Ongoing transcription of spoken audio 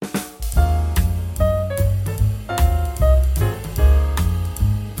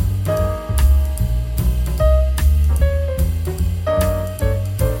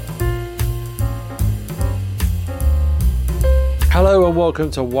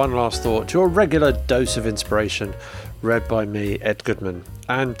welcome to One Last Thought, your regular dose of inspiration, read by me, Ed Goodman.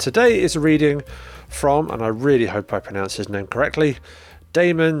 And today is a reading from, and I really hope I pronounce his name correctly,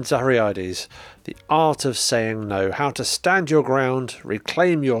 Damon Zahariades, The Art of Saying No, How to Stand Your Ground,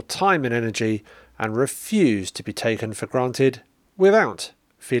 Reclaim Your Time and Energy, and Refuse to be Taken for Granted Without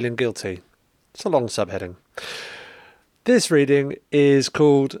Feeling Guilty. It's a long subheading. This reading is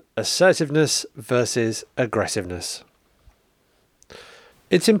called Assertiveness versus Aggressiveness.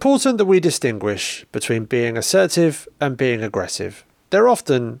 It's important that we distinguish between being assertive and being aggressive. They're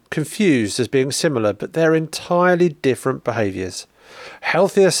often confused as being similar, but they're entirely different behaviours.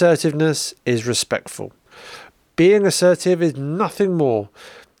 Healthy assertiveness is respectful. Being assertive is nothing more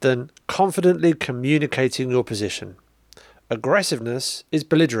than confidently communicating your position. Aggressiveness is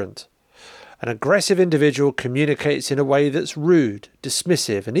belligerent. An aggressive individual communicates in a way that's rude,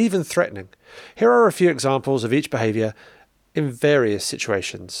 dismissive, and even threatening. Here are a few examples of each behaviour in various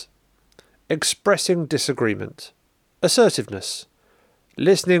situations. Expressing disagreement. Assertiveness.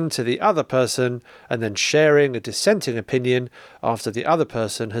 Listening to the other person and then sharing a dissenting opinion after the other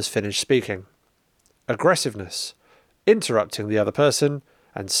person has finished speaking. Aggressiveness. Interrupting the other person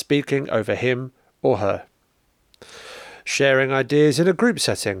and speaking over him or her. Sharing ideas in a group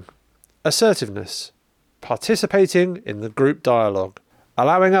setting. Assertiveness. Participating in the group dialogue.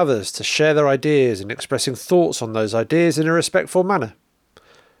 Allowing others to share their ideas and expressing thoughts on those ideas in a respectful manner.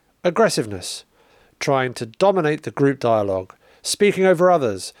 Aggressiveness. Trying to dominate the group dialogue, speaking over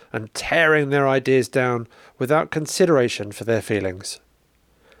others and tearing their ideas down without consideration for their feelings.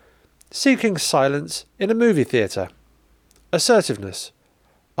 Seeking silence in a movie theatre. Assertiveness.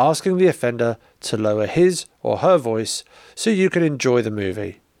 Asking the offender to lower his or her voice so you can enjoy the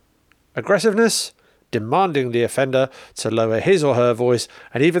movie. Aggressiveness. Demanding the offender to lower his or her voice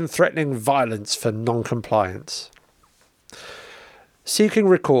and even threatening violence for non-compliance. Seeking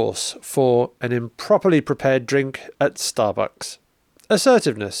recourse for an improperly prepared drink at Starbucks.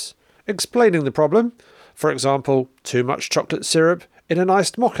 Assertiveness. Explaining the problem, for example, too much chocolate syrup in an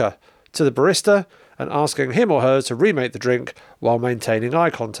iced mocha, to the barista and asking him or her to remake the drink while maintaining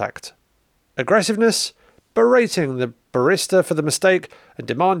eye contact. Aggressiveness. Berating the barista for the mistake and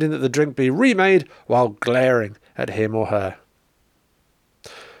demanding that the drink be remade while glaring at him or her.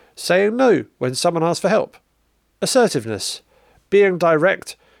 Saying no when someone asks for help. Assertiveness. Being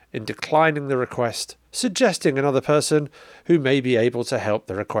direct in declining the request, suggesting another person who may be able to help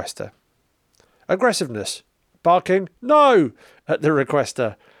the requester. Aggressiveness. Barking no at the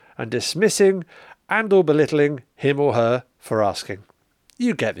requester and dismissing and or belittling him or her for asking.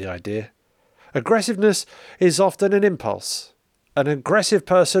 You get the idea. Aggressiveness is often an impulse. An aggressive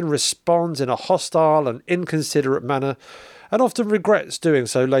person responds in a hostile and inconsiderate manner and often regrets doing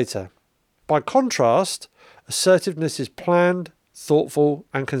so later. By contrast, assertiveness is planned, thoughtful,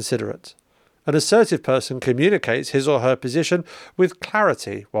 and considerate. An assertive person communicates his or her position with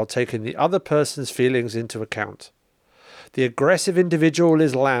clarity while taking the other person's feelings into account. The aggressive individual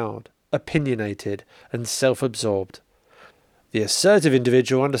is loud, opinionated, and self-absorbed. The assertive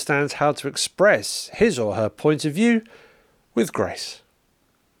individual understands how to express his or her point of view with grace.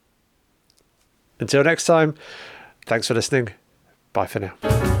 Until next time, thanks for listening. Bye for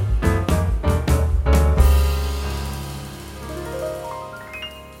now.